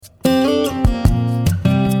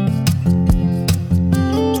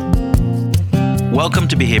Welcome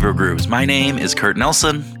to Behavioral Grooves. My name is Kurt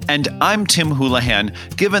Nelson. And I'm Tim Houlihan.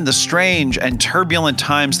 Given the strange and turbulent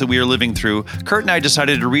times that we are living through, Kurt and I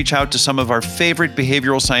decided to reach out to some of our favorite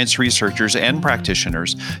behavioral science researchers and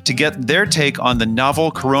practitioners to get their take on the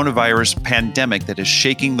novel coronavirus pandemic that is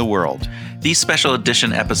shaking the world. These special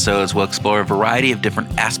edition episodes will explore a variety of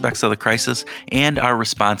different aspects of the crisis and our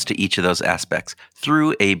response to each of those aspects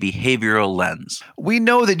through a behavioral lens. We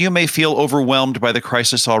know that you may feel overwhelmed by the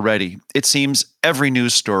crisis already. It seems every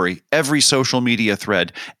news story, every social media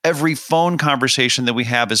thread, every phone conversation that we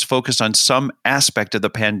have is focused on some aspect of the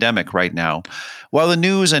pandemic right now. While the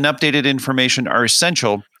news and updated information are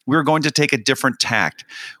essential, we're going to take a different tact.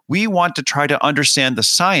 We want to try to understand the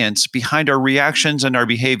science behind our reactions and our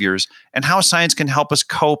behaviors and how science can help us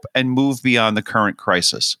cope and move beyond the current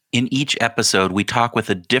crisis. In each episode, we talk with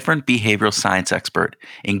a different behavioral science expert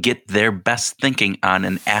and get their best thinking on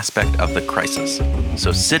an aspect of the crisis.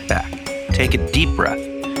 So sit back, take a deep breath,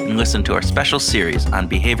 and listen to our special series on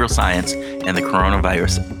behavioral science and the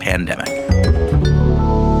coronavirus pandemic.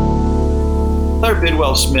 Claire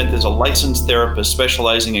Bidwell Smith is a licensed therapist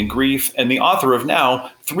specializing in grief and the author of now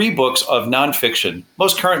 3 books of nonfiction,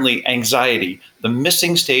 most currently Anxiety, The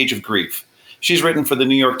Missing Stage of Grief. She's written for the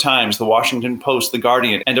New York Times, the Washington Post, the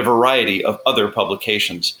Guardian, and a variety of other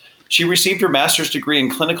publications. She received her master's degree in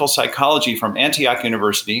clinical psychology from Antioch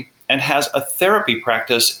University and has a therapy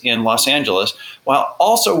practice in Los Angeles while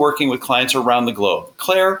also working with clients around the globe.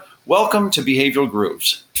 Claire, welcome to Behavioral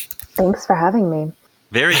Grooves. Thanks for having me.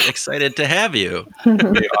 Very excited to have you.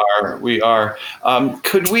 We are.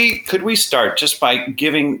 Could we start just by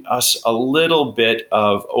giving us a little bit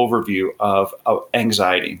of overview of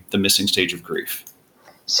anxiety, the missing stage of grief?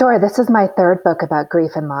 Sure. This is my 3rd book about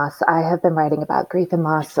grief and loss. I have been writing about grief and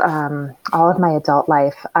loss all of my adult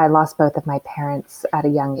life. I lost both of my parents at a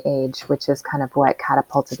young age, which is kind of what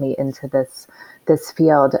catapulted me into this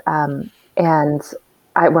field. And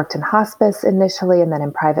I worked in hospice initially and then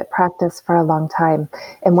in private practice for a long time.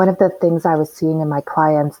 And one of the things I was seeing in my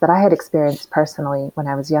clients that I had experienced personally when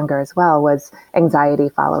I was younger as well was anxiety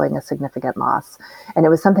following a significant loss. And it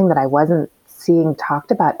was something that I wasn't seeing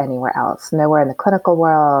talked about anywhere else, nowhere in the clinical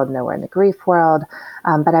world, nowhere in the grief world.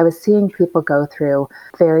 But I was seeing people go through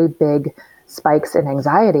very big spikes in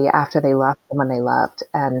anxiety after they lost someone they loved.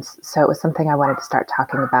 And so it was something I wanted to start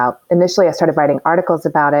talking about. Initially, I started writing articles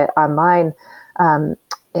about it online.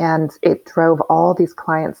 And it drove all these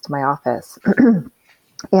clients to my office.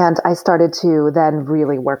 And I started to then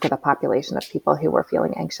really work with a population of people who were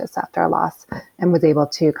feeling anxious after a loss and was able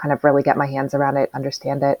to kind of really get my hands around it,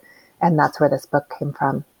 understand it. And that's where this book came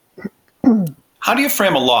from. How do you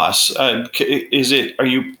frame a loss?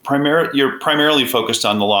 You're primarily focused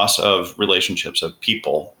on the loss of relationships, of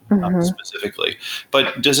people specifically,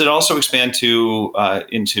 but does it also expand to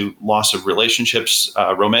into loss of relationships,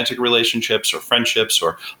 romantic relationships, or friendships,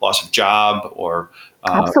 or loss of job, or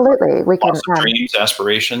absolutely, we can loss of dreams,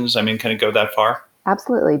 aspirations? I mean, can it go that far?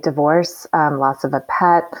 Absolutely. Divorce, loss of a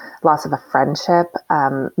pet, loss of a friendship,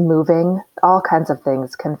 moving, all kinds of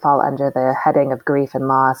things can fall under the heading of grief and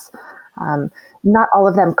loss. Not all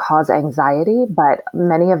of them cause anxiety, but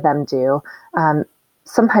many of them do.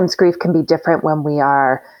 Sometimes grief can be different when we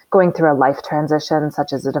are going through a life transition,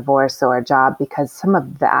 such as a divorce or a job, because some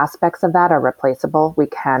of the aspects of that are replaceable. We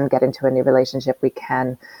can get into a new relationship. We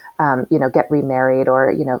can, get remarried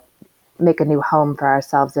or, make a new home for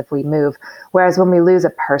ourselves if we move. Whereas when we lose a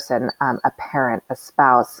person, a parent, a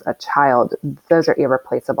spouse, a child, those are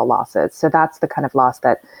irreplaceable losses. So that's the kind of loss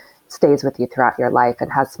that stays with you throughout your life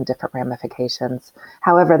and has some different ramifications.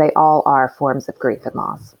 However, they all are forms of grief and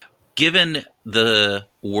loss. Given the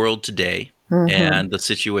world today and the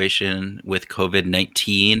situation with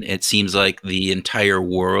COVID-19, it seems like the entire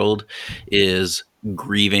world is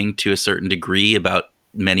grieving to a certain degree about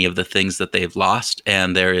many of the things that they've lost.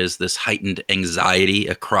 And there is this heightened anxiety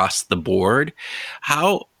across the board.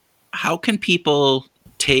 How can people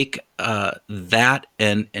take that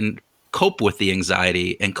and cope with the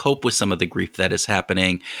anxiety and cope with some of the grief that is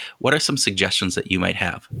happening? What are some suggestions that you might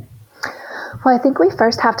have? Well, I think we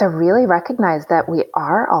first have to really recognize that we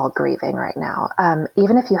are all grieving right now.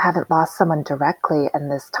 Even if you haven't lost someone directly in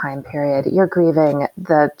this time period, you're grieving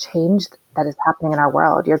the change that is happening in our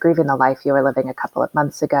world. You're grieving the life you were living a couple of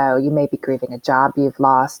months ago. You may be grieving a job you've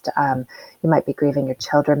lost. You might be grieving your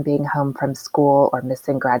children being home from school or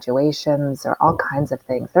missing graduations or all kinds of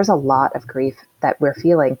things. There's a lot of grief that we're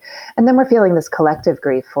feeling. And then we're feeling this collective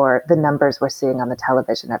grief for the numbers we're seeing on the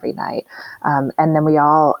television every night. And then we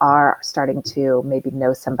all are starting to maybe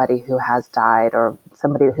know somebody who has died or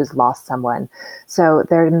somebody who's lost someone. So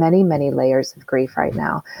there are many, many layers of grief right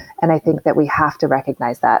now. And I think that we have to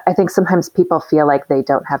recognize that. I think sometimes people feel like they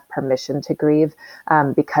don't have permission to grieve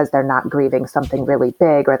because they're not grieving something really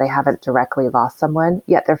big or they haven't directly lost someone,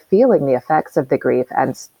 yet they're feeling the effects of the grief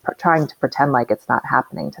and trying to pretend like it's not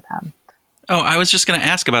happening to them. Oh, I was just going to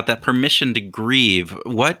ask about that permission to grieve.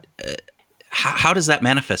 How does that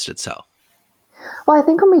manifest itself? Well, I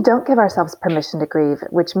think when we don't give ourselves permission to grieve,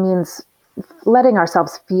 which means letting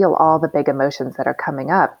ourselves feel all the big emotions that are coming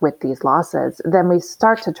up with these losses, then we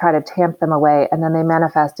start to try to tamp them away. And then they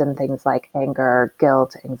manifest in things like anger,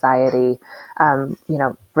 guilt, anxiety,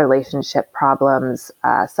 relationship problems,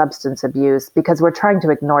 substance abuse, because we're trying to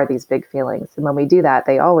ignore these big feelings. And when we do that,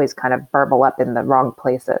 they always kind of burble up in the wrong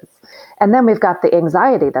places. And then we've got the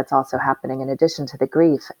anxiety that's also happening in addition to the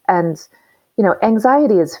grief. And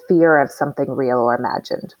anxiety is fear of something real or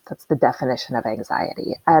imagined. That's the definition of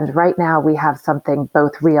anxiety. And right now we have something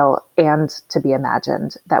both real and to be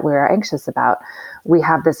imagined that we're anxious about. We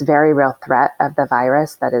have this very real threat of the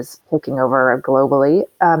virus that is taking over globally.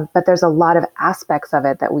 But there's a lot of aspects of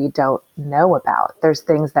it that we don't know about. There's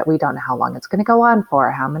things that we don't know how long it's going to go on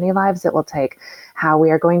for, how many lives it will take, how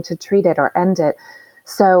we are going to treat it or end it.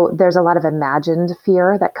 So there's a lot of imagined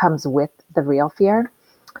fear that comes with the real fear.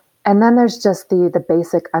 And then there's just the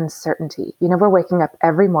basic uncertainty. We're waking up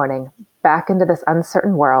every morning back into this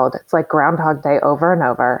uncertain world. It's like Groundhog Day over and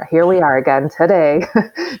over. Here we are again today,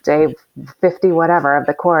 day 50, whatever of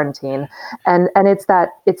the quarantine. And it's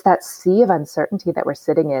that sea of uncertainty that we're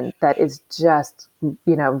sitting in that is just,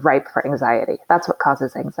 ripe for anxiety. That's what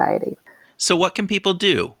causes anxiety. So what can people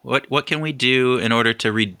do? What can we do in order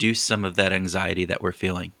to reduce some of that anxiety that we're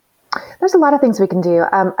feeling? There's a lot of things we can do.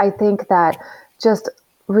 I think that just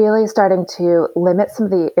really starting to limit some of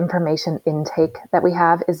the information intake that we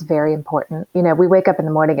have is very important. We wake up in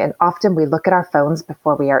the morning and often we look at our phones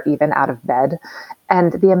before we are even out of bed.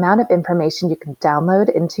 And the amount of information you can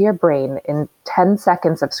download into your brain in 10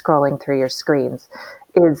 seconds of scrolling through your screens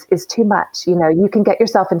is too much. You can get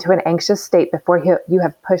yourself into an anxious state before you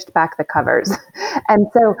have pushed back the covers. And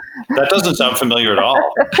so that doesn't sound familiar at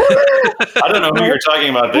all. I don't know who you're talking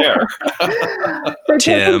about there. So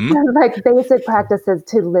Tim, like basic practices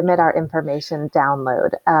to limit our information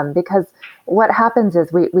download, because what happens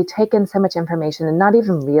is we take in so much information and not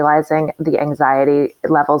even realizing the anxiety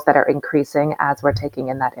levels that are increasing as we're taking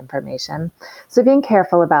in that information. So being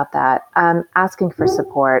careful about that, asking for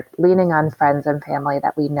support, leaning on friends and family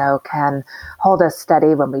that we know can hold us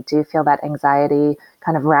steady when we do feel that anxiety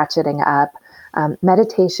kind of ratcheting up.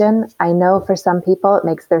 Meditation, I know for some people it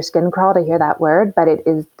makes their skin crawl to hear that word, but it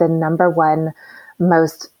is the number one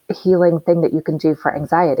most healing thing that you can do for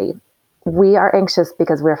anxiety. We are anxious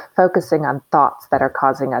because we're focusing on thoughts that are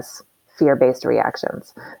causing us fear-based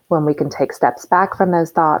reactions. When we can take steps back from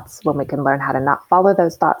those thoughts, when we can learn how to not follow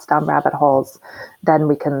those thoughts down rabbit holes, then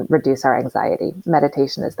we can reduce our anxiety.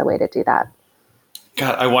 Meditation is the way to do that.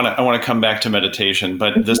 God, I want to come back to meditation,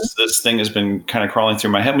 but this thing has been kind of crawling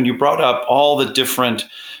through my head. When you brought up all the different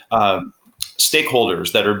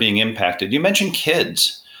stakeholders that are being impacted, you mentioned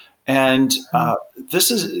kids, and this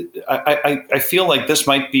is I feel like this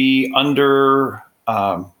might be under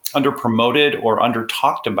promoted or under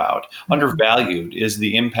talked about, undervalued is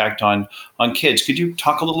the impact on kids. Could you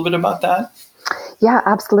talk a little bit about that? Yeah,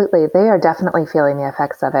 absolutely. They are definitely feeling the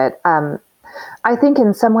effects of it. I think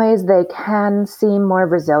in some ways they can seem more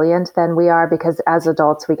resilient than we are because as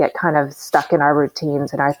adults, we get kind of stuck in our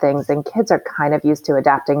routines and our things, and kids are kind of used to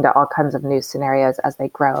adapting to all kinds of new scenarios as they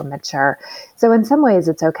grow and mature. So in some ways,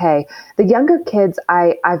 it's okay. The younger kids,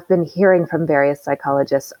 I've been hearing from various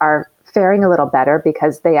psychologists are faring a little better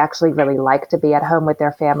because they actually really like to be at home with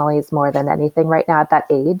their families more than anything right now at that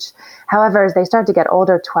age. However, as they start to get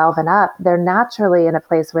older, 12 and up, they're naturally in a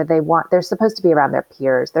place where they're supposed to be around their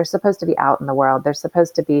peers. They're supposed to be out in the world. They're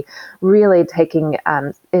supposed to be really taking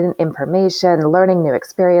in information, learning new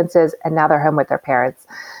experiences, and now they're home with their parents.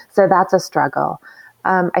 So that's a struggle.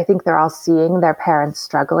 I think they're all seeing their parents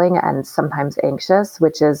struggling and sometimes anxious,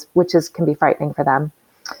 which can be frightening for them.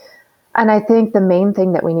 And I think the main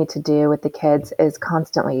thing that we need to do with the kids is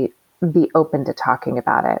constantly be open to talking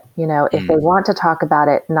about it. If they want to talk about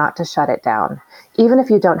it, not to shut it down. Even if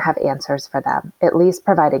you don't have answers for them, at least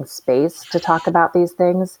providing space to talk about these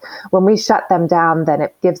things. When we shut them down, then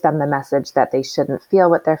it gives them the message that they shouldn't feel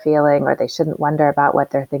what they're feeling or they shouldn't wonder about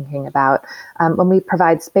what they're thinking about. When we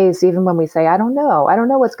provide space, even when we say, I don't know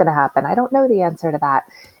what's going to happen. I don't know the answer to that.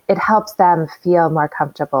 It helps them feel more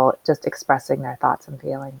comfortable just expressing their thoughts and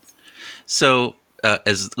feelings. So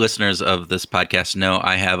as listeners of this podcast know,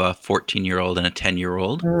 I have a 14-year-old and a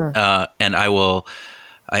 10-year-old, and I will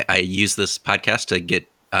I use this podcast to get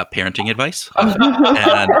parenting advice often,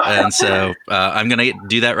 and so I'm going to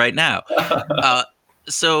do that right now.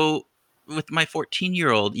 So with my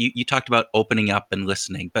 14-year-old, you talked about opening up and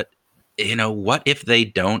listening, but what if they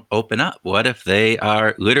don't open up? What if they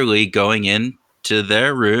are literally going into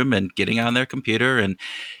their room and getting on their computer and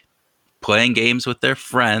playing games with their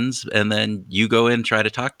friends, and then you go in, try to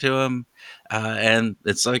talk to them, and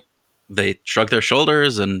it's like they shrug their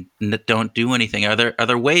shoulders and don't do anything? Are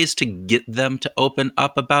there ways to get them to open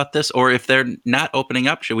up about this? Or if they're not opening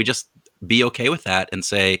up, should we just be okay with that and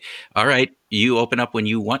say, all right, you open up when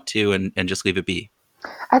you want to, and just leave it be?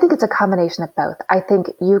 I think it's a combination of both. I think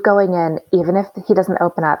you going in, even if he doesn't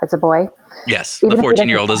open up, it's a boy. Yes, the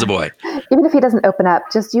 14-year-old is a boy. Even if he doesn't open up,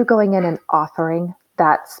 just you going in and offering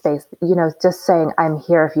that space, just saying, I'm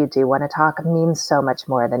here if you do want to talk, means so much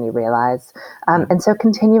more than you realize. And so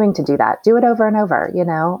continuing to do that, do it over and over,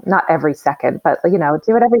 not every second, but,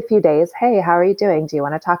 do it every few days. Hey, how are you doing? Do you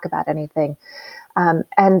want to talk about anything?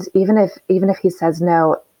 And even if he says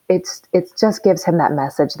no, it just gives him that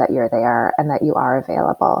message that you're there and that you are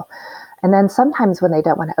available. And then sometimes when they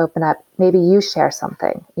don't want to open up, maybe you share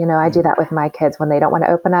something. I do that with my kids. When they don't want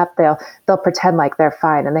to open up, they'll pretend like they're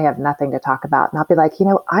fine and they have nothing to talk about. And I'll be like,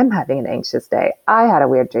 I'm having an anxious day. I had a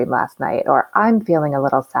weird dream last night, or I'm feeling a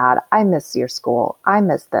little sad. I miss your school. I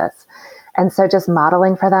miss this. And so just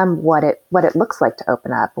modeling for them what it looks like to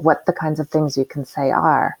open up, what the kinds of things you can say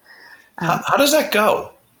are. How does that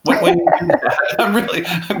go? When you do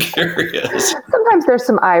that? I'm curious. Sometimes there's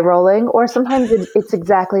some eye rolling, or sometimes it's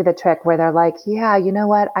exactly the trick where they're like, yeah, you know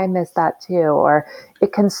what? I miss that too. Or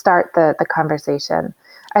it can start the conversation.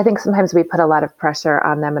 I think sometimes we put a lot of pressure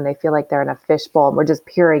on them and they feel like they're in a fishbowl and we're just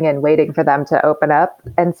peering in, waiting for them to open up.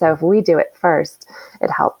 And so if we do it first, it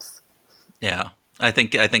helps. Yeah. I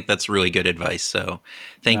think that's really good advice. So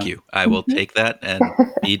thank you. I will take that and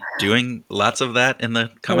be doing lots of that in the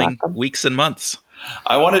coming weeks and months.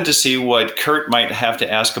 I wanted to see what Kurt might have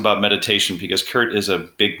to ask about meditation, because Kurt is a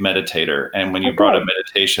big meditator. And when you brought up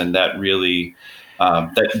meditation, that really,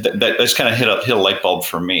 that's kind of hit a light bulb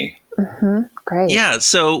for me. Mm-hmm. Great. Yeah.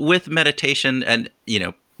 So with meditation and,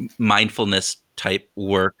 mindfulness type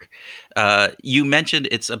work, you mentioned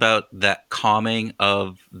it's about that calming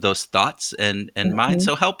of those thoughts and mind.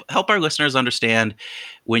 So help our listeners understand,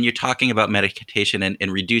 when you're talking about meditation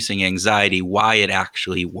and reducing anxiety, why it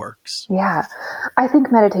actually works. Yeah. I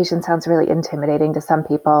think meditation sounds really intimidating to some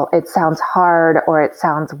people. It sounds hard, or it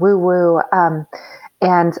sounds woo-woo.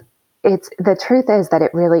 And the truth is that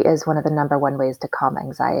it really is one of the number one ways to calm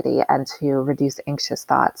anxiety and to reduce anxious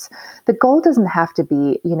thoughts. The goal doesn't have to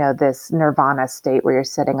be, this nirvana state where you're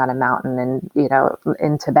sitting on a mountain and,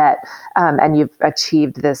 in Tibet, and you've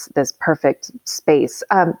achieved this perfect space.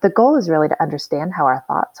 The goal is really to understand how our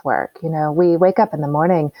thoughts work. We wake up in the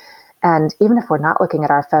morning, and even if we're not looking at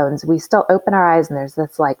our phones, we still open our eyes and there's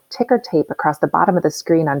this like ticker tape across the bottom of the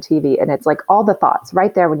screen on TV. And it's like all the thoughts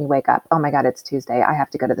right there when you wake up. Oh my God, it's Tuesday. I have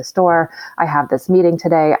to go to the store. I have this meeting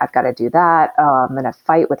today. I've got to do that. I'm in a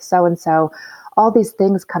fight with so-and-so. All these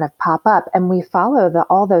things kind of pop up, and we follow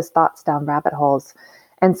all those thoughts down rabbit holes.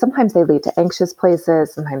 And sometimes they lead to anxious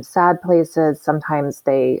places, sometimes sad places, sometimes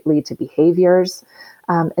they lead to behaviors.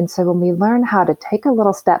 And so when we learn how to take a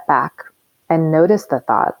little step back and notice the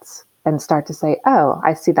thoughts, and start to say, oh,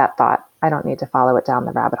 I see that thought. I don't need to follow it down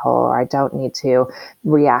the rabbit hole, or I don't need to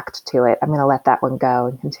react to it. I'm going to let that one go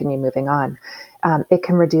and continue moving on. It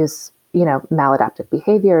can reduce, maladaptive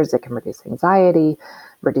behaviors. It can reduce anxiety,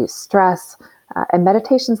 reduce stress. And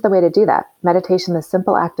meditation's the way to do that. Meditation, the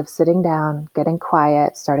simple act of sitting down, getting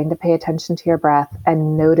quiet, starting to pay attention to your breath,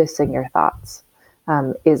 and noticing your thoughts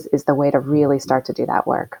is the way to really start to do that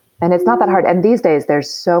work. And it's not that hard. And these days, there's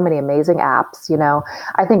so many amazing apps.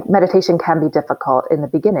 I think meditation can be difficult in the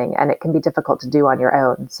beginning, and it can be difficult to do on your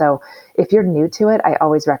own. So if you're new to it, I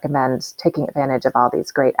always recommend taking advantage of all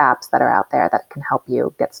these great apps that are out there that can help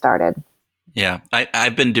you get started. Yeah,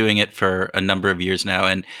 I've been doing it for a number of years now,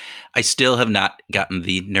 and I still have not gotten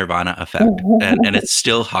the nirvana effect, and it's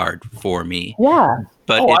still hard for me. Yeah.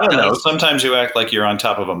 But I don't know. Sometimes you act like you're on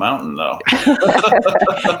top of a mountain, though.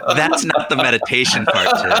 That's not the meditation part,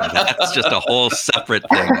 Tim. That's just a whole separate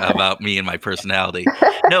thing about me and my personality.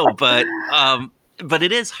 No, but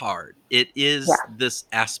it is hard. It is this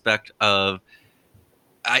aspect of,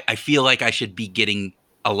 I feel like I should be getting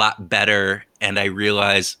a lot better, and I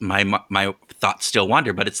realize my thoughts still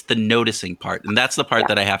wander, but it's the noticing part. And that's the part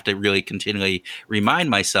that I have to really continually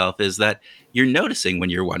remind myself, is that you're noticing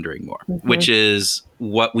when you're wondering more, which is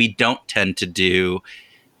what we don't tend to do.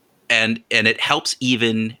 And it helps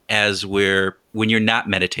even when you're not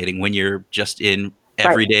meditating, when you're just in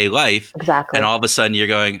everyday life. Exactly. And all of a sudden you're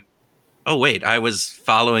going, oh, wait, I was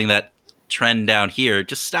following that trend down here.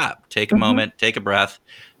 Just stop, take a moment, take a breath.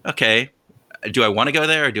 Okay, do I want to go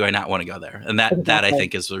there or do I not want to go there? And that I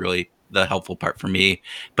think is really the helpful part for me,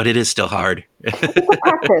 but it is still hard. It's a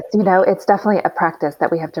practice, it's definitely a practice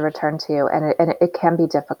that we have to return to, and it can be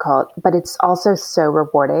difficult, but it's also so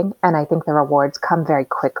rewarding. And I think the rewards come very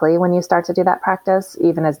quickly when you start to do that practice,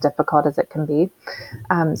 even as difficult as it can be.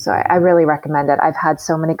 So I really recommend it. I've had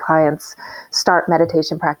so many clients start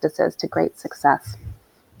meditation practices to great success.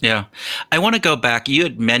 Yeah. I want to go back. You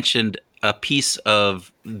had mentioned a piece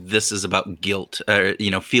of this is about guilt,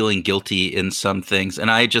 feeling guilty in some things.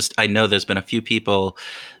 And I know there's been a few people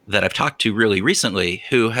that I've talked to really recently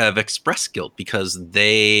who have expressed guilt because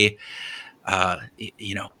they,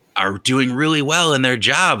 are doing really well in their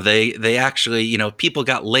job. They actually, people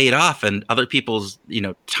got laid off and other people's,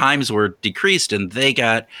 times were decreased and they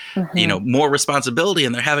got, more responsibility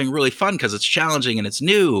and they're having really fun because it's challenging and it's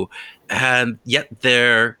new. And yet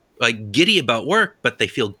they're like giddy about work, but they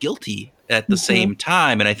feel guilty at the same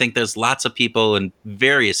time. And I think there's lots of people in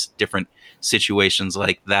various different situations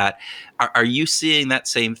like that. Are you seeing that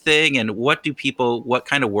same thing? And what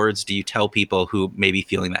kind of words do you tell people who may be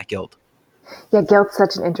feeling that guilt? Yeah, guilt's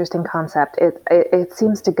such an interesting concept. It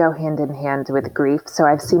seems to go hand in hand with grief. So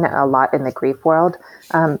I've seen it a lot in the grief world.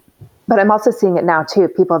 But I'm also seeing it now too,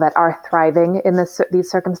 people that are thriving in these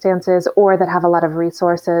circumstances or that have a lot of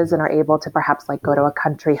resources and are able to perhaps like go to a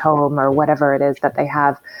country home or whatever it is that they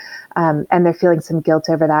have. And they're feeling some guilt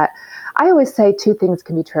over that. I always say two things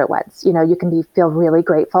can be true at once. You can feel really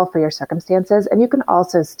grateful for your circumstances, and you can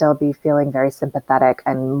also still be feeling very sympathetic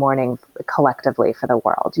and mourning collectively for the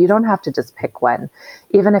world. You don't have to just pick one.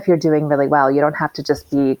 Even if you're doing really well, you don't have to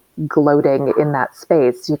just be gloating in that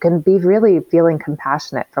space. You can be really feeling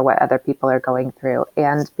compassionate for what other people are going through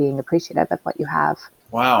and being appreciative of what you have.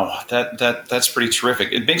 Wow, that's pretty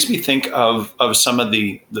terrific. It makes me think of some of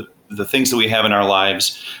the things that we have in our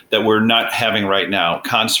lives that we're not having right now.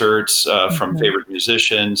 Concerts from favorite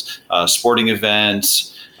musicians, sporting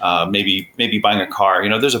events, maybe buying a car.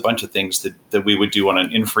 There's a bunch of things that we would do on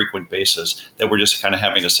an infrequent basis that we're just kind of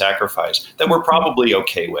having to sacrifice that we're probably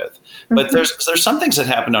okay with. But there's some things that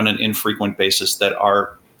happen on an infrequent basis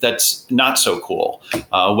that's not so cool.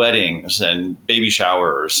 Weddings and baby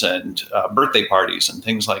showers and birthday parties and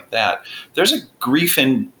things like that. There's a grief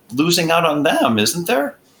in losing out on them, isn't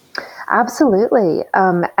there? Absolutely.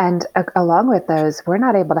 And along with those, we're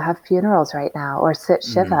not able to have funerals right now or sit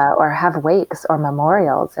Shiva or have wakes or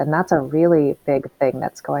memorials. And that's a really big thing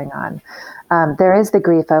that's going on. There is the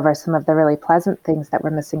grief over some of the really pleasant things that we're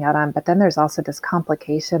missing out on. But then there's also this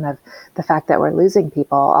complication of the fact that we're losing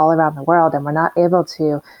people all around the world and we're not able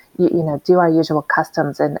to do our usual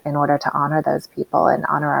customs in order to honor those people and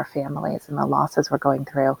honor our families and the losses we're going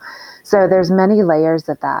through. So there's many layers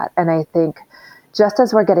of that. And I think just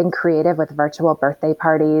as we're getting creative with virtual birthday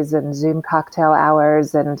parties and Zoom cocktail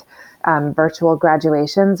hours and virtual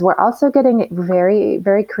graduations, we're also getting very,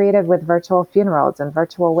 very creative with virtual funerals and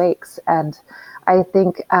virtual wakes. And I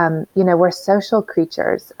think, we're social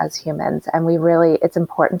creatures as humans, and it's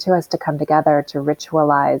important to us to come together to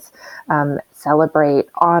ritualize, celebrate,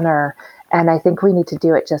 honor. And I think we need to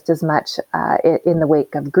do it just as much in the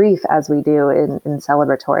wake of grief as we do in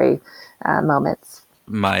celebratory moments.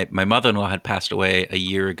 My mother-in-law had passed away a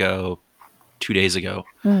year ago, 2 days ago.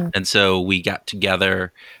 And so we got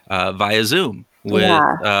together via Zoom with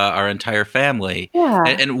our entire family. Yeah.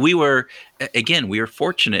 And we were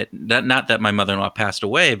fortunate that not that my mother-in-law passed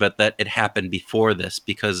away, but that it happened before this,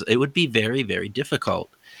 because it would be very, very difficult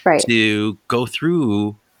to go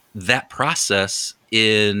through that process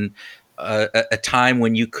in a time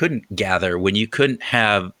when you couldn't gather, when you couldn't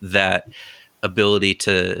have that ability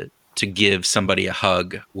to give somebody a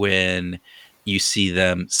hug when you see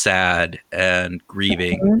them sad and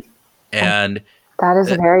grieving. And that is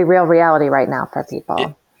a very real reality right now for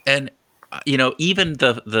people. Even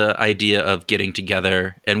the idea of getting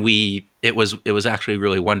together, and it was actually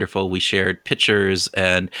really wonderful. We shared pictures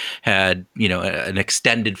and had, an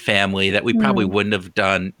extended family that we probably wouldn't have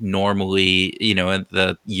done normally, in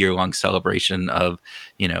the year-long celebration of,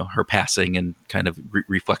 her passing and kind of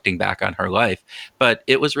reflecting back on her life. But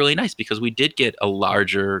it was really nice because we did get a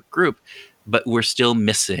larger group, but we're still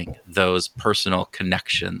missing those personal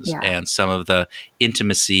connections and some of the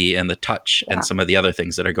intimacy and the touch and some of the other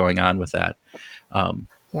things that are going on with that.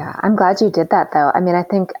 Yeah, I'm glad you did that, though. I mean, I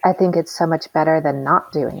think it's so much better than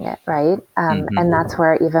not doing it, right? And that's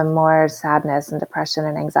where even more sadness and depression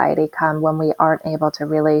and anxiety come when we aren't able to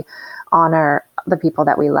really honor the people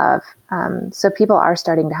that we love. So people are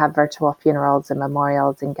starting to have virtual funerals and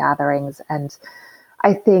memorials and gatherings. And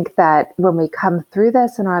I think that when we come through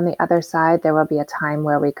this and are on the other side, there will be a time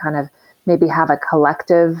where we kind of maybe have a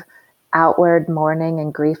collective outward mourning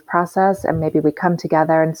and grief process, and maybe we come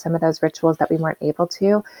together in some of those rituals that we weren't able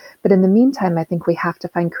to. But in the meantime, I think we have to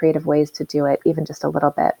find creative ways to do it, even just a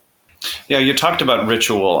little bit. Yeah, you talked about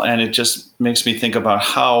ritual, and it just makes me think about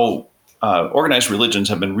how organized religions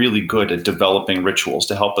have been really good at developing rituals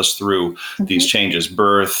to help us through these changes,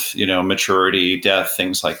 birth, maturity, death,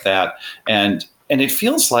 things like that. And it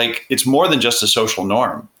feels like it's more than just a social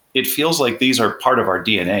norm. It feels like these are part of our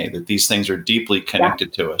DNA, that these things are deeply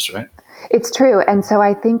connected to us, right? It's true. And so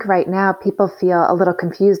I think right now people feel a little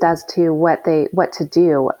confused as to what to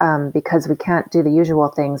do, because we can't do the usual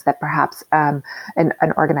things that perhaps an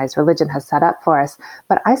organized religion has set up for us.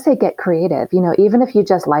 But I say get creative. Even if you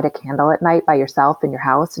just light a candle at night by yourself in your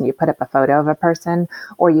house and you put up a photo of a person,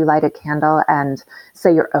 or you light a candle and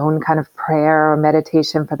say your own kind of prayer or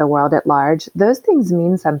meditation for the world at large, those things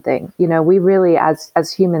mean something. We really,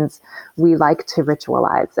 as humans, we like to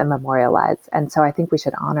ritualize and memorialize. And so I think we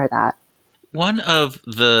should honor that. One of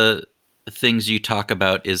the things you talk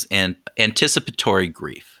about is anticipatory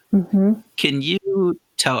grief. Mm-hmm. Can you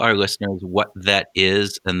tell our listeners what that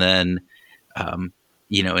is? And then,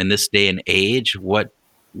 in this day and age,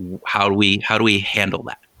 how do we handle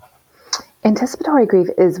that? Anticipatory grief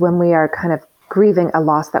is when we are kind of grieving a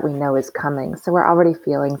loss that we know is coming. So we're already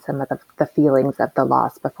feeling some of the feelings of the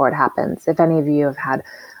loss before it happens. If any of you have had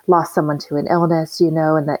lost someone to an illness, in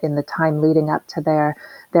the time leading up to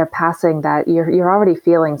their passing, that you're already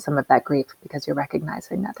feeling some of that grief because you're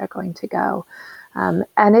recognizing that they're going to go.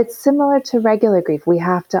 And it's similar to regular grief. We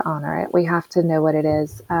have to honor it. We have to know what it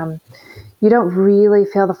is. You don't really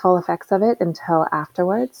feel the full effects of it until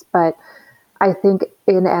afterwards, but I think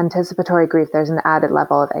in anticipatory grief, there's an added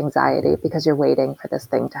level of anxiety because you're waiting for this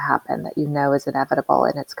thing to happen that is inevitable,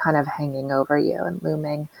 and it's kind of hanging over you and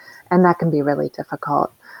looming, and that can be really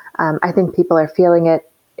difficult. I think people are feeling it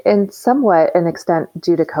in somewhat an extent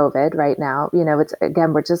due to COVID right now. It's,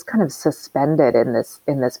 again, we're just kind of suspended in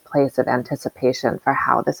this place of anticipation for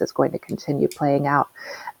how this is going to continue playing out.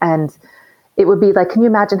 And it would be like, can you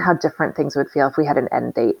imagine how different things would feel if we had an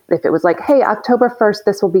end date? If it was like, hey, October 1st,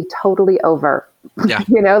 this will be totally over. Yeah.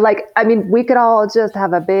 We could all just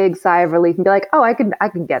have a big sigh of relief and be like, oh, I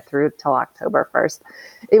can get through till October 1st.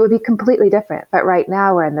 It would be completely different. But right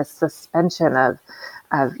now we're in this suspension of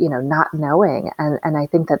not knowing. And I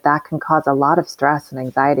think that can cause a lot of stress and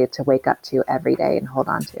anxiety to wake up to every day and hold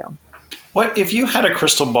on to. What, if you had a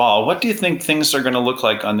crystal ball, what do you think things are going to look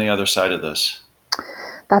like on the other side of this?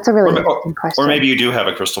 That's a really interesting question. Or maybe you do have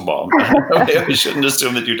a crystal ball. We shouldn't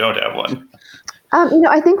assume that you don't have one.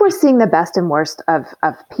 I think we're seeing the best and worst of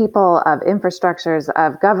people, of infrastructures,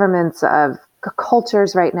 of governments, of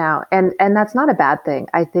cultures right now. And that's not a bad thing.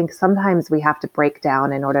 I think sometimes we have to break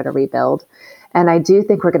down in order to rebuild. And I do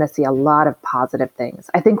think we're going to see a lot of positive things.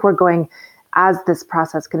 I think as this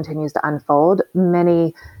process continues to unfold,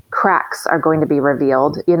 many cracks are going to be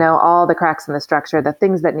revealed. All the cracks in the structure, the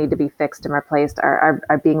things that need to be fixed and replaced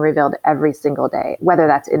are being revealed every single day, whether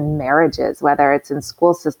that's in marriages, whether it's in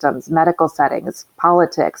school systems, medical settings,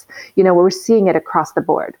 politics. We're seeing it across the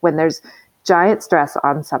board. When there's giant stress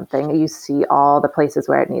on something, you see all the places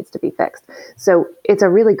where it needs to be fixed. So it's a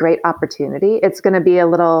really great opportunity. It's going to be a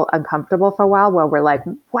little uncomfortable for a while where we're like,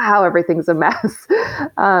 wow, everything's a mess.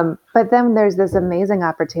 But then there's this amazing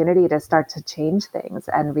opportunity to start to change things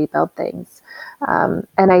and rebuild things. And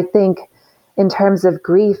I think in terms of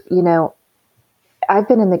grief, I've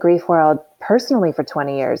been in the grief world personally for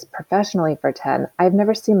 20 years, professionally for 10. I've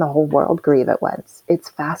never seen the whole world grieve at once. It's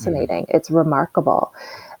fascinating. Mm-hmm. It's remarkable.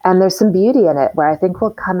 And there's some beauty in it where I think we'll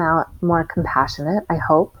come out more compassionate. I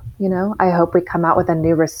hope we come out with a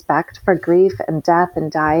new respect for grief and death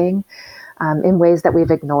and dying in ways that we've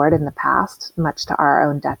ignored in the past, much to our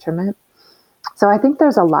own detriment. So I think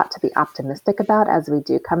there's a lot to be optimistic about as we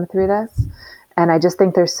do come through this. And I just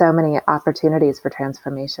think there's so many opportunities for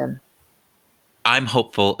transformation. I'm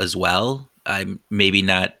hopeful as well. I'm maybe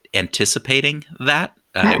not anticipating that.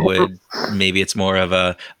 Maybe it's more of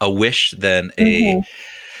a wish than a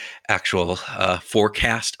actual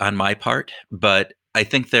forecast on my part. But I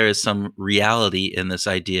think there is some reality in this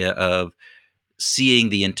idea of seeing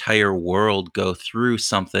the entire world go through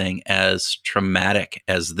something as traumatic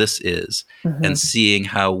as this is, and seeing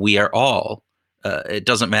how we are all, it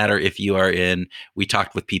doesn't matter if you are we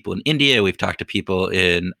talked with people in India, we've talked to people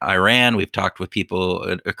in Iran, we've talked with people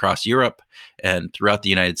across Europe and throughout the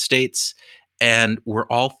United States, and we're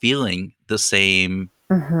all feeling the same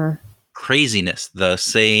craziness, the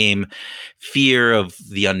same fear of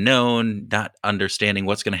the unknown, not understanding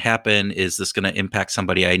what's going to happen. Is this going to impact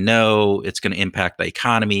somebody I know? It's going to impact the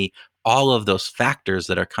economy, all of those factors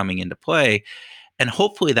that are coming into play. And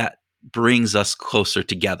hopefully that brings us closer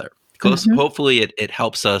together. Hopefully it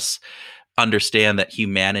helps us understand that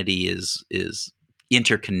humanity is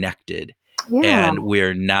interconnected, Yeah. and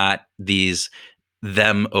we're not these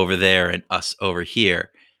them over there and us over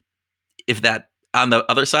here. If that on the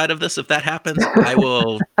other side of this, if that happens, I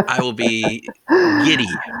will be giddy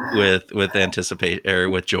with anticipate or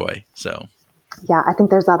with joy. So Yeah, I think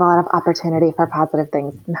there's a lot of opportunity for positive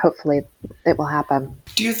things, and hopefully it will happen.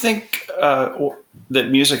 Do you think that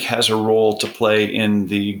music has a role to play in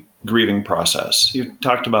the grieving process? You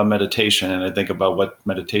talked about meditation, and I think about what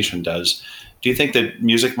meditation does. Do you think that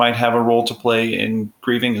music might have a role to play in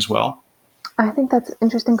grieving as well? I think that's an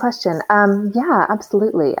interesting question. Yeah,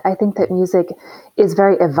 absolutely. I think that music is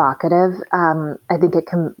very evocative. I think it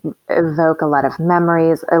can evoke a lot of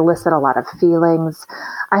memories, elicit a lot of feelings.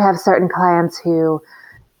 I have certain clients who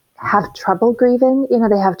have trouble grieving.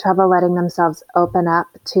 They have trouble letting themselves open up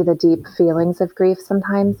to the deep feelings of grief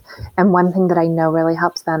sometimes. And one thing that I know really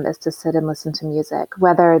helps them is to sit and listen to music,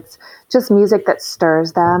 whether it's just music that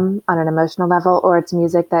stirs them on an emotional level or it's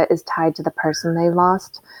music that is tied to the person they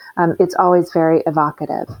lost. It's always very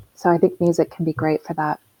evocative. So I think music can be great for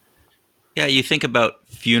that. yeah, you think about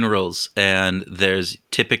funerals, and there's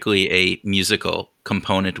typically a musical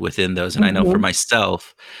component within those. And I know for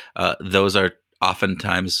myself, those are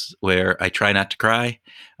oftentimes where I try not to cry.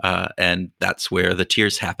 And that's where the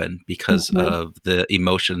tears happen because of the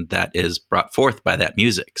emotion that is brought forth by that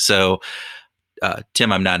music. So,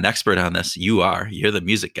 Tim, I'm not an expert on this. You're the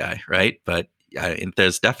music guy, right? But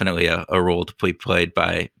there's definitely a role to be played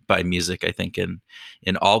by music, I think,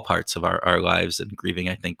 in all parts of our lives, and grieving,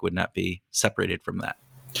 I think, would not be separated from that.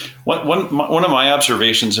 One of my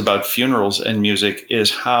observations about funerals and music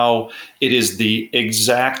is how it is the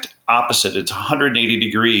exact opposite. It's 180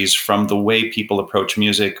 degrees from the way people approach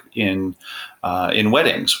music in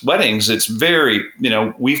weddings. Weddings, it's very,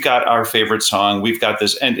 we've got our favorite song, we've got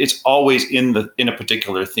this, and it's always in a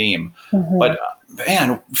particular theme. But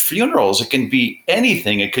man, funerals, it can be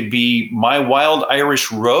anything. It could be My Wild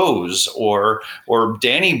Irish Rose or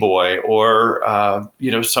Danny Boy, or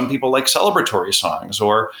some people like celebratory songs.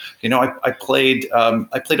 Or I played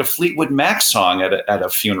a Fleetwood Mac song at a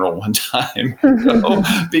funeral one time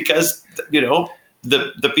because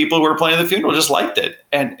the people who were playing the funeral just liked it,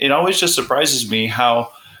 and it always just surprises me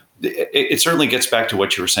how it certainly gets back to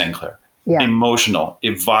what you were saying, Claire. Yeah. Emotional,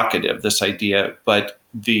 evocative, this idea, but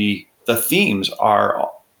the themes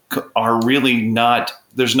are really not,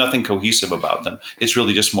 there's nothing cohesive about them. It's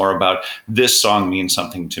really just more about this song means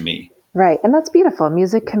something to me. Right. And that's beautiful.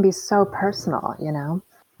 Music can be so personal, Yeah.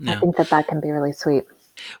 I think that can be really sweet.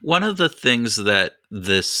 One of the things that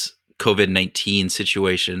this COVID-19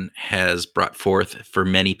 situation has brought forth for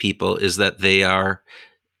many people is that they are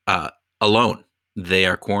alone. They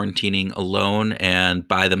are quarantining alone and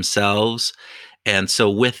by themselves. And so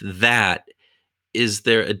with that, is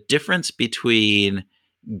there a difference between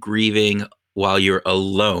grieving while you're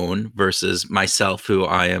alone versus myself, who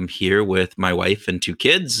I am here with my wife and 2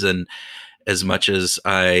 kids? And as much as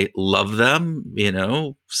I love them,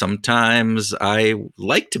 sometimes I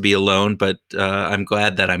like to be alone, but I'm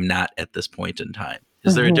glad that I'm not at this point in time.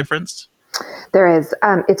 Is there a difference? There is.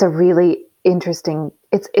 It's a really interesting,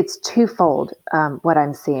 it's twofold, what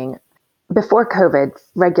I'm seeing. Before COVID,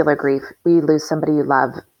 regular grief, you lose somebody you love.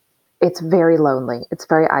 It's very lonely. It's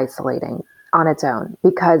very isolating on its own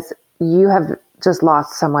because you have just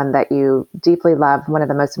lost someone that you deeply love, one of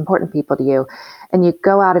the most important people to you, and you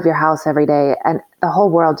go out of your house every day and the whole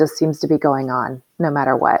world just seems to be going on no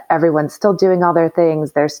matter what. Everyone's still doing all their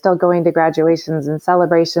things. They're still going to graduations and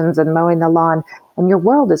celebrations and mowing the lawn, and your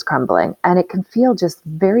world is crumbling, and it can feel just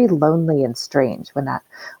very lonely and strange when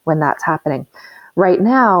that's happening. Right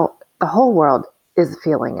now, the whole world is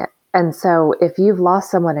feeling it. And so if you've lost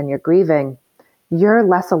someone and you're grieving, you're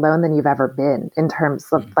less alone than you've ever been in terms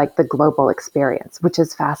of like the global experience, which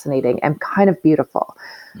is fascinating and kind of beautiful.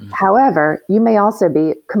 However, you may also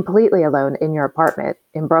be completely alone in your apartment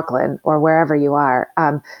in Brooklyn or wherever you are,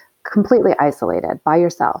 completely isolated by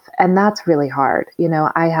yourself. And that's really hard.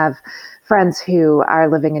 I have friends who are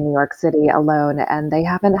living in New York City alone and they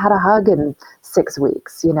haven't had a hug in 6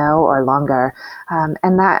 weeks, or longer.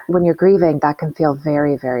 And that when you're grieving, that can feel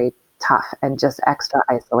very, very tough and just extra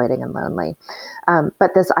isolating and lonely.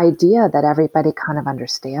 But this idea that everybody kind of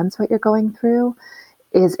understands what you're going through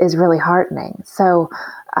is really heartening. So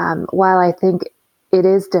while I think it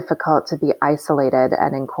is difficult to be isolated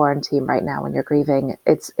and in quarantine right now when you're grieving.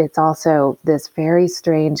 It's also this very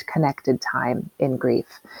strange connected time in grief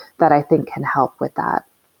that I think can help with that.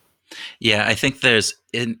 Yeah, I think there's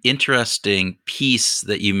an interesting piece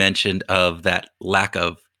that you mentioned of that lack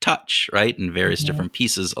of touch, right? And various Mhm. different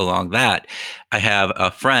pieces along that. I have a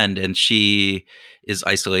friend and she is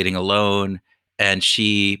isolating alone, and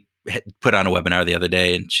she put on a webinar the other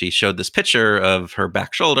day and she showed this picture of her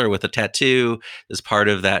back shoulder with a tattoo as part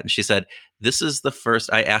of that. And she said, "This is the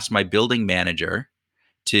first I asked my building manager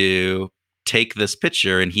to take this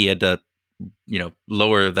picture, and he had to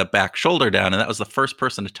lower the back shoulder down. And that was the first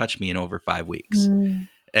person to touch me in over 5 weeks." Mm.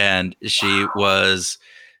 And she Wow. was,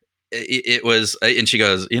 it was, and she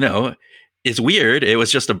goes, it's weird. It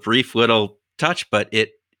was just a brief little touch, but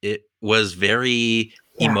it was very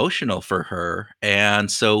Yeah. emotional for her. And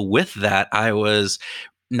so with that, I was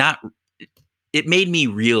not, it made me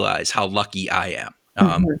realize how lucky I am.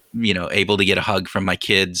 Mhm. Able to get a hug from my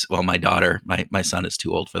kids. Well, my daughter, my son is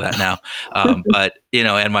too old for that now. But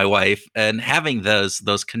and my wife, and having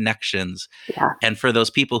those connections. Yeah. And for those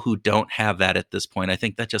people who don't have that at this point, I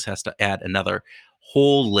think that just has to add another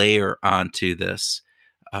whole layer onto this.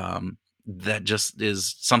 That just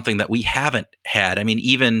is something that we haven't had. I mean,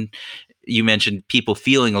 even you mentioned people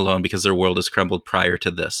feeling alone because their world has crumbled prior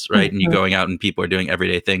to this, right? And you Mhm. going out and people are doing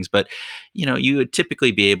everyday things, but you would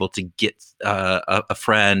typically be able to get a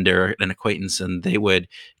friend or an acquaintance, and they would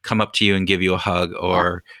come up to you and give you a hug Yeah.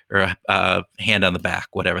 or a hand on the back,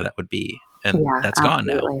 whatever that would be, and Yeah, that's gone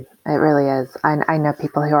now. absolutely. It really is. I know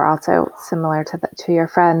people who are also similar to your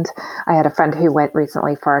friend. I had a friend who went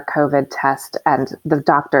recently for a COVID test, and the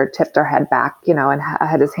doctor tipped her head back, and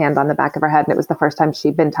had his hand on the back of her head. And it was the first time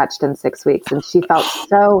she'd been touched in 6 weeks. And she felt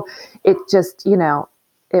it just,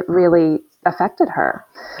 it really affected her.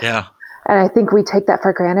 Yeah. And I think we take that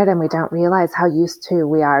for granted and we don't realize how used to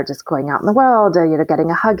we are just going out in the world,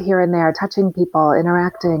 getting a hug here and there, touching people,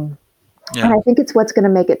 interacting. And Yeah. I think it's what's going to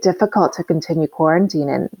make it difficult to continue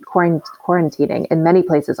quarantining in many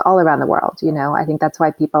places all around the world. I think that's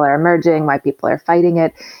why people are emerging, why people are fighting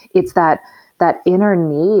it. It's that inner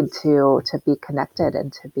need to be connected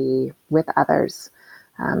and to be with others.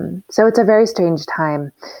 So it's a very strange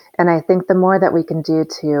time. And I think the more that we can do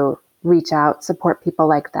to reach out, support people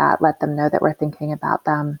like that, let them know that we're thinking about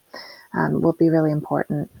them, will be really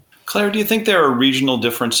important. Claire, do you think there are regional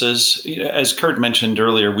differences? As Kurt mentioned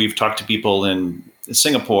earlier, we've talked to people in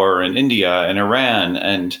Singapore and India and Iran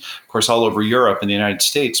and, of course, all over Europe and the United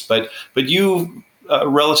States. But you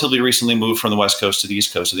relatively recently moved from the West Coast to the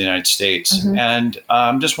East Coast of the United States. Mm-hmm. And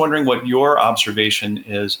I'm just wondering what your observation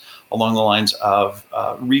is along the lines of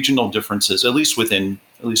regional differences, at least within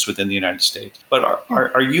the United States. But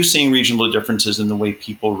are you seeing regional differences in the way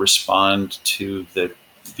people respond to the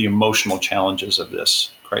emotional challenges of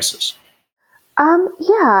this crisis?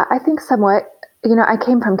 Yeah, I think somewhat. I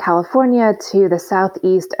came from California to the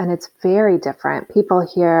Southeast, and it's very different. People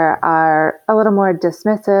here are a little more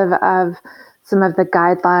dismissive of some of the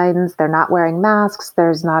guidelines. They're not wearing masks.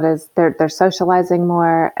 They're socializing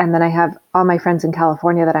more. And then I have all my friends in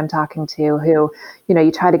California that I'm talking to who,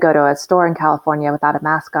 you try to go to a store in California without a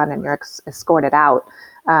mask on and you're escorted out.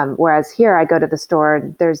 Whereas here I go to the store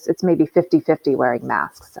and it's maybe 50-50 wearing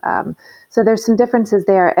masks. So there's some differences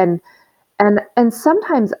there. And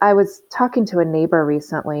sometimes I was talking to a neighbor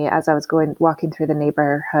recently as I was walking through the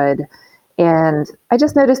neighborhood, and I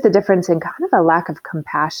just noticed the difference in kind of a lack of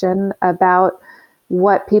compassion about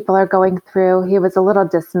what people are going through. He was a little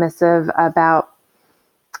dismissive about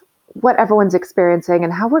what everyone's experiencing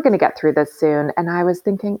and how we're going to get through this soon. And I was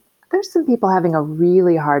thinking, there's some people having a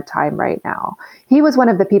really hard time right now. He was one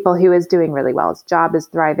of the people who is doing really well. His job is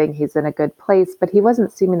thriving. He's in a good place, but he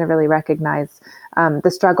wasn't seeming to really recognize the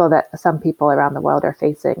struggle that some people around the world are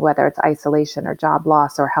facing, whether it's isolation or job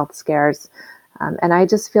loss or health scares. And I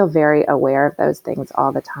just feel very aware of those things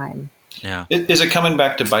all the time. Yeah. Is it coming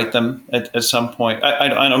back to bite them at some point? I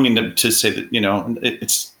don't mean to say that,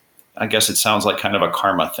 it's, I guess it sounds like kind of a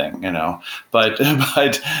karma thing, but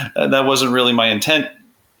that wasn't really my intent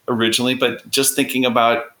originally, but just thinking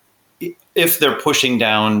about if they're pushing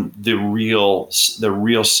down the real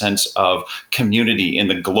sense of community in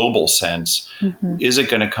the global sense, mm-hmm. Is it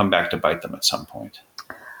going to come back to bite them at some point?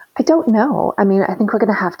 I don't know. I mean, I think we're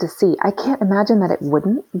going to have to see. I can't imagine that it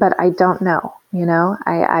wouldn't, but I don't know.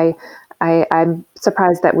 I'm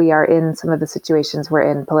surprised that we are in some of the situations we're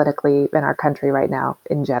in politically in our country right now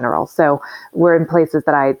in general. So we're in places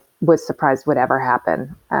that I was surprised would ever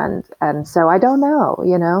happen. And so I don't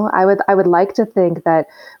know, I would like to think that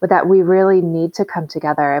we really need to come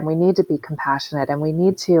together and we need to be compassionate and we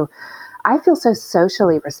need to I feel so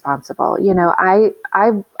socially responsible. I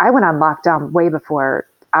went on lockdown way before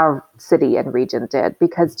our city and region did,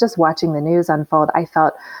 because just watching the news unfold, I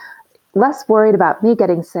felt less worried about me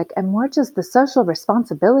getting sick and more just the social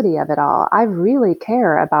responsibility of it all. I really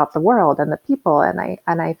care about the world and the people, and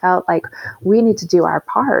I felt like we need to do our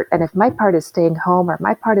part. And if my part is staying home or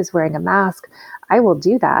my part is wearing a mask, I will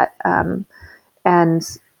do that.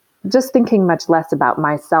 And just thinking much less about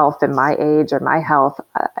myself and my age or my health,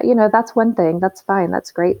 that's one thing. That's fine.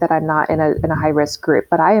 That's great that I'm not in a high risk group,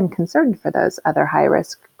 but I am concerned for those other high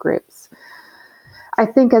risk groups. I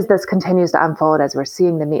think as this continues to unfold, as we're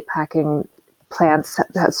seeing the meatpacking plants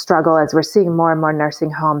struggle, as we're seeing more and more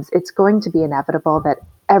nursing homes, it's going to be inevitable that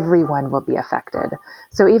everyone will be affected.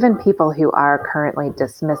 So even people who are currently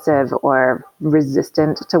dismissive or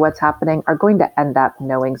resistant to what's happening are going to end up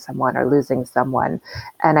knowing someone or losing someone.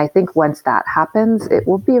 And I think once that happens, it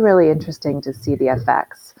will be really interesting to see the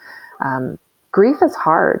effects. Grief is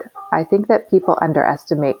hard. I think that people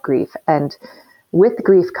underestimate grief, and with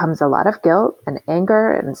grief comes a lot of guilt and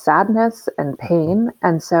anger and sadness and pain.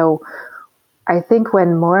 And so I think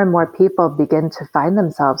when more and more people begin to find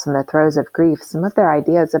themselves in the throes of grief, some of their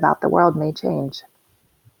ideas about the world may change.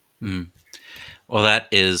 Well, that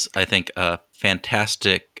is, I think, a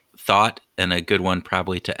fantastic thought and a good one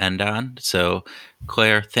probably to end on. So,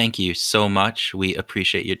 Claire, thank you so much. We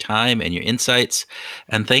appreciate your time and your insights.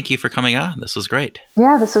 And thank you for coming on. This was great.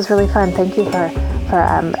 Yeah, this was really fun. Thank you for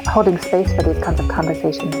holding space for these kinds of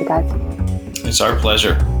conversations, you guys. It's our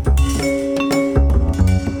pleasure.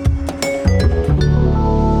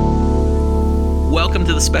 Welcome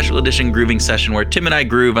to the special edition grooving session where Tim and I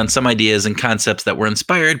groove on some ideas and concepts that were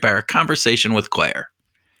inspired by our conversation with Claire.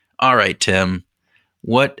 All right, Tim,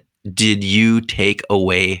 what did you take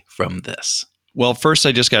away from this? Well, first,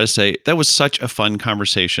 I just got to say, that was such a fun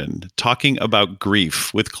conversation, talking about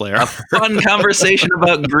grief with Claire. A fun conversation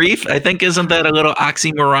about grief? I think, isn't that a little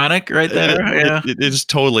oxymoronic right there? Yeah. It is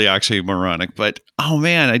totally oxymoronic. But, oh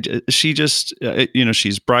man, she just,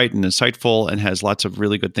 she's bright and insightful and has lots of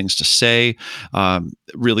really good things to say,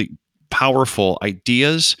 really powerful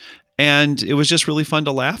ideas. And it was just really fun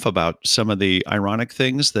to laugh about some of the ironic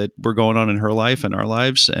things that were going on in her life and our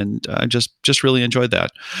lives. And I just really enjoyed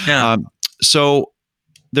that. Yeah. So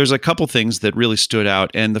there's a couple things that really stood out,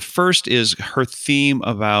 and the first is her theme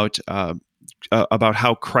about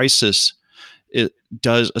how crisis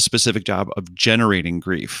does a specific job of generating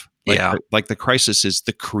grief. Like the crisis is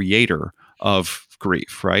the creator of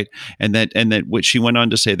grief, right? And that what she went on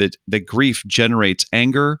to say that grief generates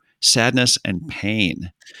anger, sadness, and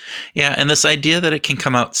pain. Yeah, and this idea that it can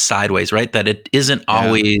come out sideways, right? That it isn't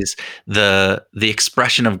always the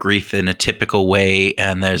expression of grief in a typical way,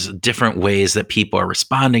 and there's different ways that people are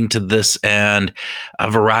responding to this, and a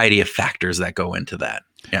variety of factors that go into that.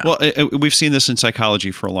 Yeah. Well, we've seen this in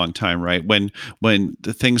psychology for a long time, right? When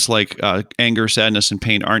the things like anger, sadness, and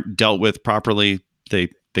pain aren't dealt with properly, they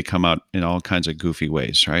come out in all kinds of goofy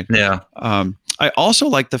ways, right? Yeah. I also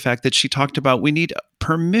like the fact that she talked about we need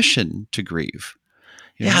permission to grieve.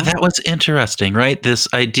 Yeah, that was interesting, right? This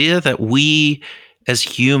idea that we as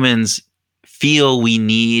humans feel we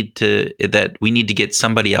need to get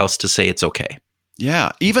somebody else to say it's okay.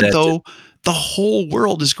 Yeah, even though the whole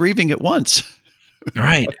world is grieving at once.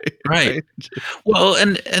 Right. Well,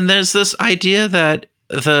 and there's this idea that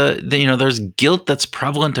there's guilt that's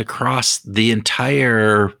prevalent across the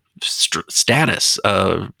entire stratus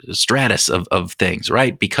of things,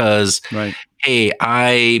 right? Because hey,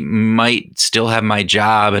 I might still have my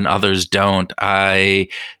job and others don't. I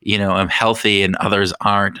am healthy and others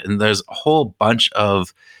aren't, and there's a whole bunch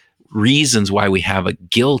of reasons why we have a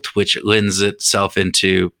guilt, which lends itself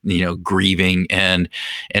into grieving and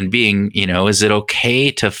being is it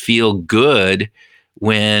okay to feel good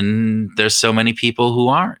when there's so many people who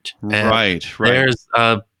aren't? Right. There's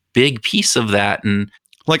a big piece of that, and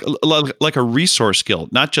like a resource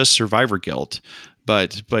guilt, not just survivor guilt,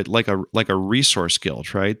 but like a resource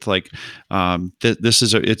guilt, right? Like this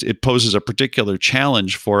is it poses a particular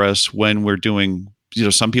challenge for us when we're doing.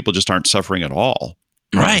 Some people just aren't suffering at all.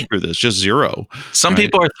 Right. Through this, just zero. Some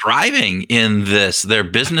people are thriving in this. Their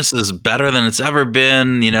business is better than it's ever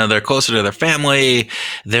been. They're closer to their family.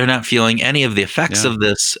 They're not feeling any of the effects of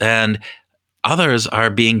this. And others are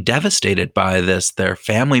being devastated by this. Their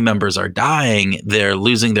family members are dying. They're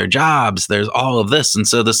losing their jobs. There's all of this. And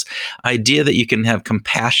so this idea that you can have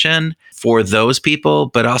compassion for those people,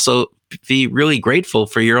 but also be really grateful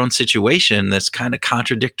for your own situation, this kind of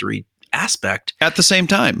contradictory aspect at the same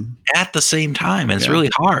time. And it's really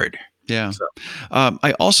hard. Yeah.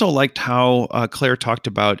 I also liked how Claire talked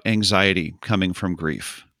about anxiety coming from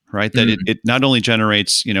grief, right? That it not only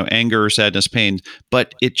generates, anger, sadness, pain,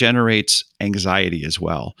 but it generates anxiety as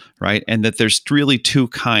well, right? And that there's really two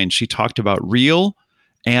kinds. She talked about real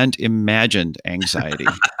and imagined anxiety,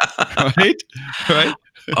 right? Right?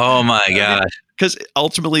 Oh my gosh. Because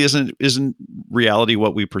ultimately, isn't reality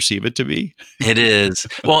what we perceive it to be? It is.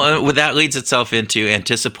 Well, that leads itself into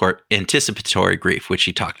anticipatory grief, which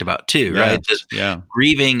she talked about too, right? Yeah.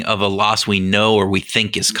 Grieving of a loss we know or we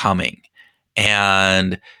think is coming,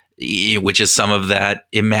 and which is some of that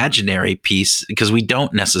imaginary piece, because we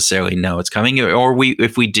don't necessarily know it's coming, or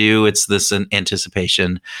if we do, it's this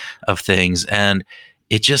anticipation of things. And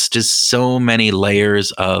it just is so many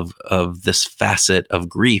layers of this facet of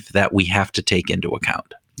grief that we have to take into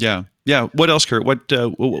account. Yeah. What else, Kurt?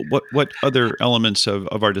 What other elements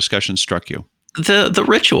of our discussion struck you? The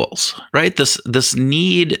rituals, right? This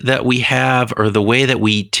need that we have, or the way that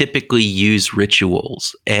we typically use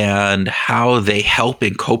rituals, and how they help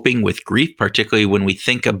in coping with grief, particularly when we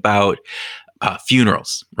think about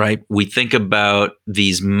funerals, right? We think about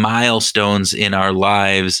these milestones in our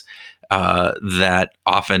lives that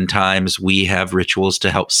oftentimes we have rituals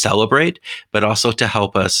to help celebrate, but also to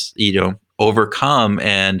help us, overcome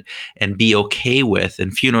and be okay with.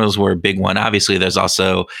 And funerals were a big one. Obviously, there's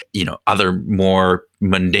also, other more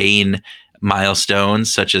mundane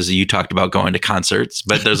milestones, such as you talked about going to concerts,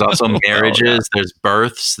 but there's also marriages, there's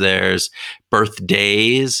births, there's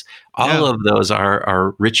birthdays. All of those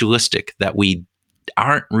are ritualistic that we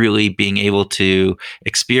aren't really being able to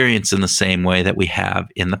experience in the same way that we have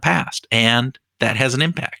in the past. And that has an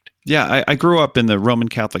impact. Yeah, I grew up in the Roman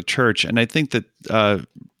Catholic Church, and I think that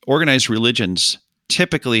organized religions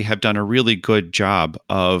typically have done a really good job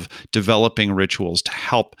of developing rituals to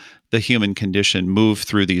help the human condition move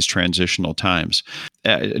through these transitional times.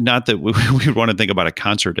 Not that we would want to think about a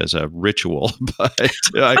concert as a ritual, but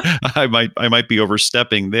I might be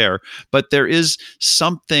overstepping there. But there is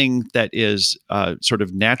something that is sort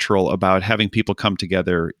of natural about having people come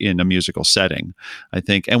together in a musical setting, I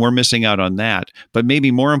think, and we're missing out on that. But maybe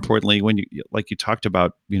more importantly, when you talked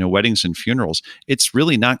about, weddings and funerals, it's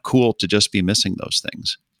really not cool to just be missing those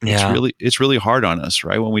things. Yeah. It's really hard on us,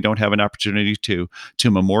 right? When we don't have an opportunity to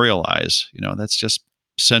memorialize, that's just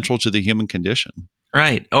central to the human condition.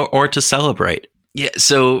 Right. Or to celebrate. Yeah.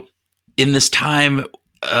 So in this time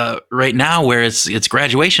right now where it's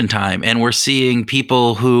graduation time, and we're seeing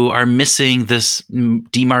people who are missing this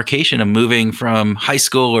demarcation of moving from high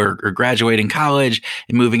school or graduating college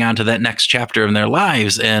and moving on to that next chapter in their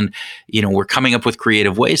lives. And, we're coming up with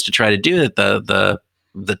creative ways to try to do it.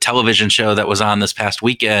 The television show that was on this past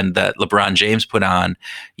weekend that LeBron James put on,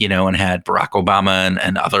 and had Barack Obama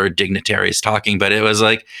and other dignitaries talking, but it was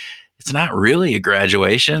like, it's not really a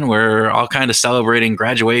graduation. We're all kind of celebrating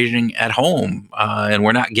graduating at home, and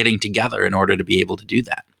we're not getting together in order to be able to do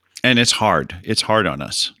that. And it's hard. It's hard on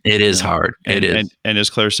us. It is hard. It is. And as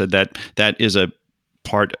Claire said, that is a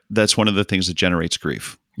part, that's one of the things that generates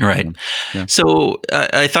grief. Right. Yeah. So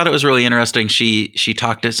I thought it was really interesting. She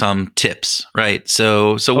talked to some tips, right?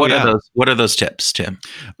 So what are those tips, Tim?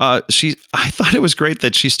 I thought it was great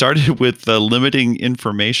that she started with limiting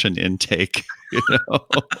information intake.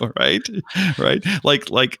 Right.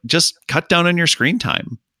 Like just cut down on your screen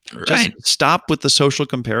time. Just stop with the social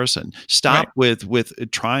comparison. Stop with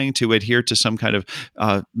trying to adhere to some kind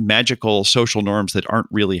of magical social norms that aren't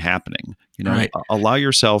really happening. Allow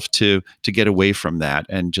yourself to get away from that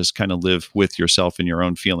and just kind of live with yourself and your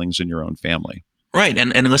own feelings and your own family. Right.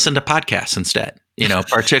 And listen to podcasts instead,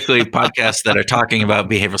 particularly podcasts that are talking about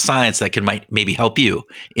behavioral science that might maybe help you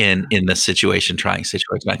in this trying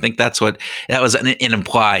situation. I think that was an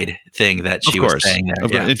implied thing that she was saying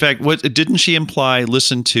there. Yeah. In fact, didn't she imply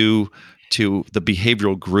listen to the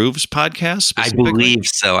Behavioral Grooves podcast? I believe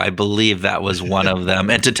so. I believe that was one of them.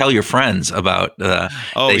 And to tell your friends about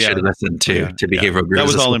should listen to Behavioral Grooves. That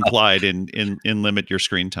was all implied in limit your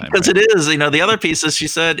screen time. Because it is, the other piece is she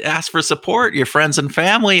said, ask for support, your friends and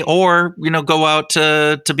family, or, go out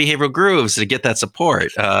to Behavioral Grooves to get that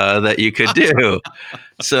support that you could do.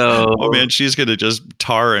 So, oh man, she's going to just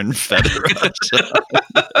tar and feather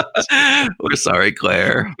us. We're sorry,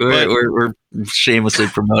 Claire. We're shamelessly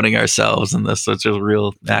promoting ourselves in this, such a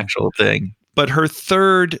real actual thing. But her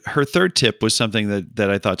third tip was something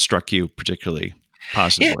that I thought struck you particularly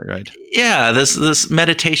positively, right? Yeah, this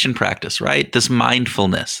meditation practice, right? This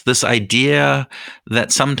mindfulness, this idea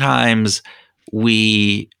that sometimes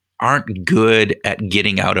we aren't good at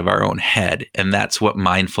getting out of our own head, and that's what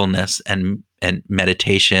mindfulness and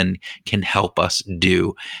meditation can help us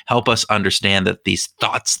do. Help us understand that these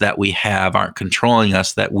thoughts that we have aren't controlling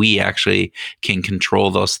us, that we actually can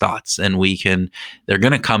control those thoughts, and they're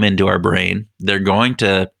going to come into our brain. They're going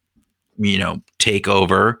to take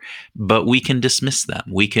over, but we can dismiss them.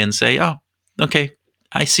 We can say, oh, okay,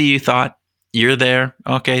 I see you thought, you're there.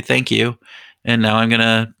 Okay, thank you. And now I'm going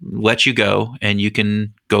to let you go, and you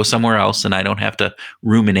can go somewhere else, and I don't have to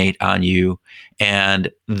ruminate on you.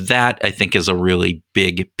 And that, I think, is a really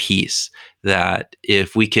big piece, that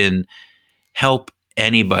if we can help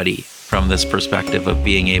anybody from this perspective of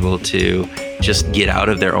being able to just get out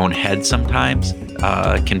of their own head sometimes,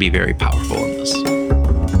 can be very powerful in this.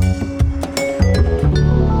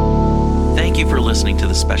 Thank you for listening to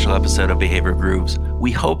the special episode of Behavioral Grooves.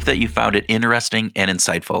 We hope that you found it interesting and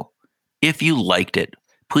insightful. If you liked it,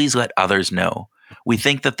 please let others know. We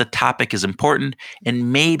think that the topic is important,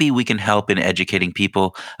 and maybe we can help in educating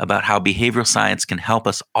people about how behavioral science can help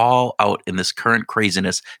us all out in this current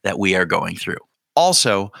craziness that we are going through.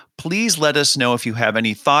 Also, please let us know if you have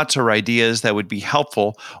any thoughts or ideas that would be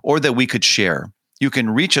helpful or that we could share. You can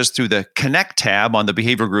reach us through the Connect tab on the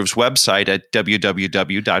Behavioral Grooves website at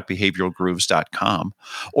www.behavioralgrooves.com,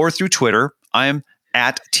 or through Twitter. I'm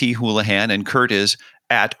at T. Houlihan, and Kurt is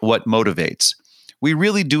at What Motivates. We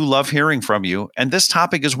really do love hearing from you, and this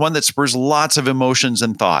topic is one that spurs lots of emotions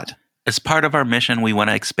and thought. As part of our mission, we want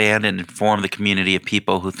to expand and inform the community of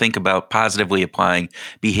people who think about positively applying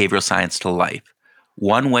behavioral science to life.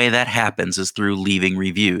 One way that happens is through leaving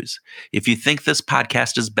reviews. If you think this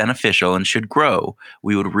podcast is beneficial and should grow,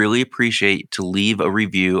 we would really appreciate to leave a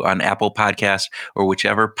review on Apple Podcasts or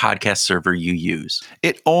whichever podcast server you use.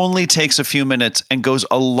 It only takes a few minutes and goes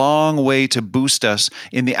a long way to boost us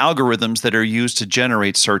in the algorithms that are used to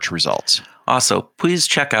generate search results. Also, please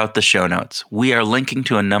check out the show notes. We are linking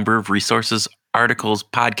to a number of resources, articles,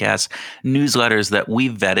 podcasts, newsletters that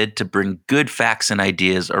we've vetted to bring good facts and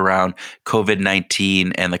ideas around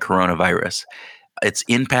COVID-19 and the coronavirus, its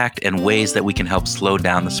impact, and ways that we can help slow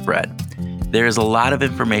down the spread. There is a lot of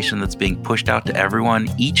information that's being pushed out to everyone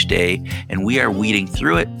each day, and we are weeding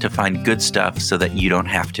through it to find good stuff so that you don't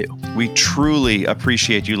have to. We truly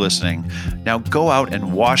appreciate you listening. Now go out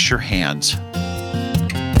and wash your hands.